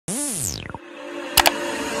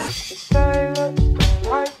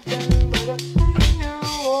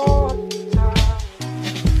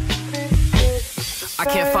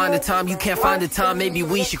time, you can't find the time, maybe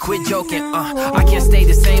we should quit joking. I can't stay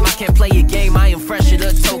the same, I can't play a game, I am fresh at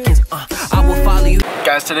the tokens. I will follow you.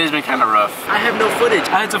 Guys, today's been kind of rough. I have no footage.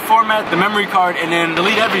 I had to format the memory card and then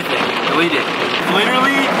delete everything. Delete it.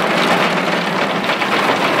 Literally,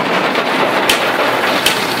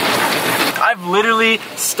 I've literally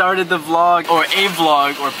started the vlog or a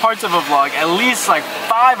vlog or parts of a vlog at least like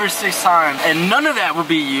 5 or 6 times and none of that will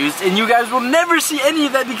be used and you guys will never see any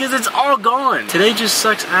of that because it's all gone. Today just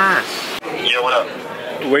sucks ass. Yeah, what up?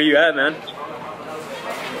 Where you at, man?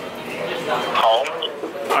 Home.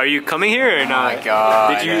 Are you coming here or not? Oh my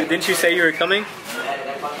god. Didn't you say you were coming?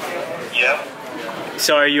 Yeah.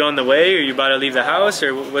 So are you on the way or are you about to leave the house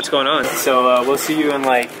or what's going on? So we'll see you in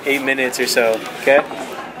like 8 minutes or so, okay?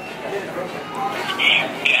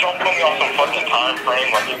 Just don't put me on some fucking time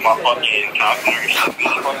frame like my fucking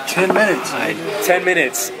calculator. 10 minutes. 10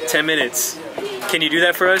 minutes. 10 minutes. Can you do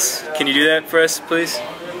that for us? Can you do that for us, please?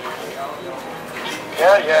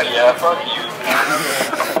 Yeah, fuck you.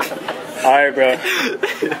 Alright, bro.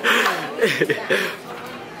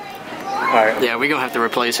 Alright. Yeah, we gonna have to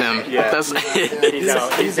replace him. Yeah. That's He's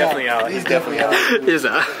out. He's definitely out. He's definitely out. He's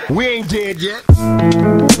out. We ain't dead yet.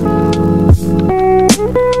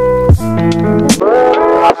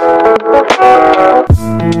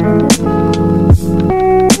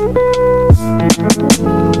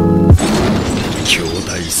強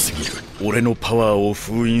大すぎる。俺のパワーを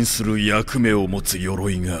封印する役目を持つ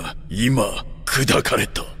鎧が今砕かれ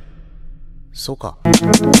た。そうか。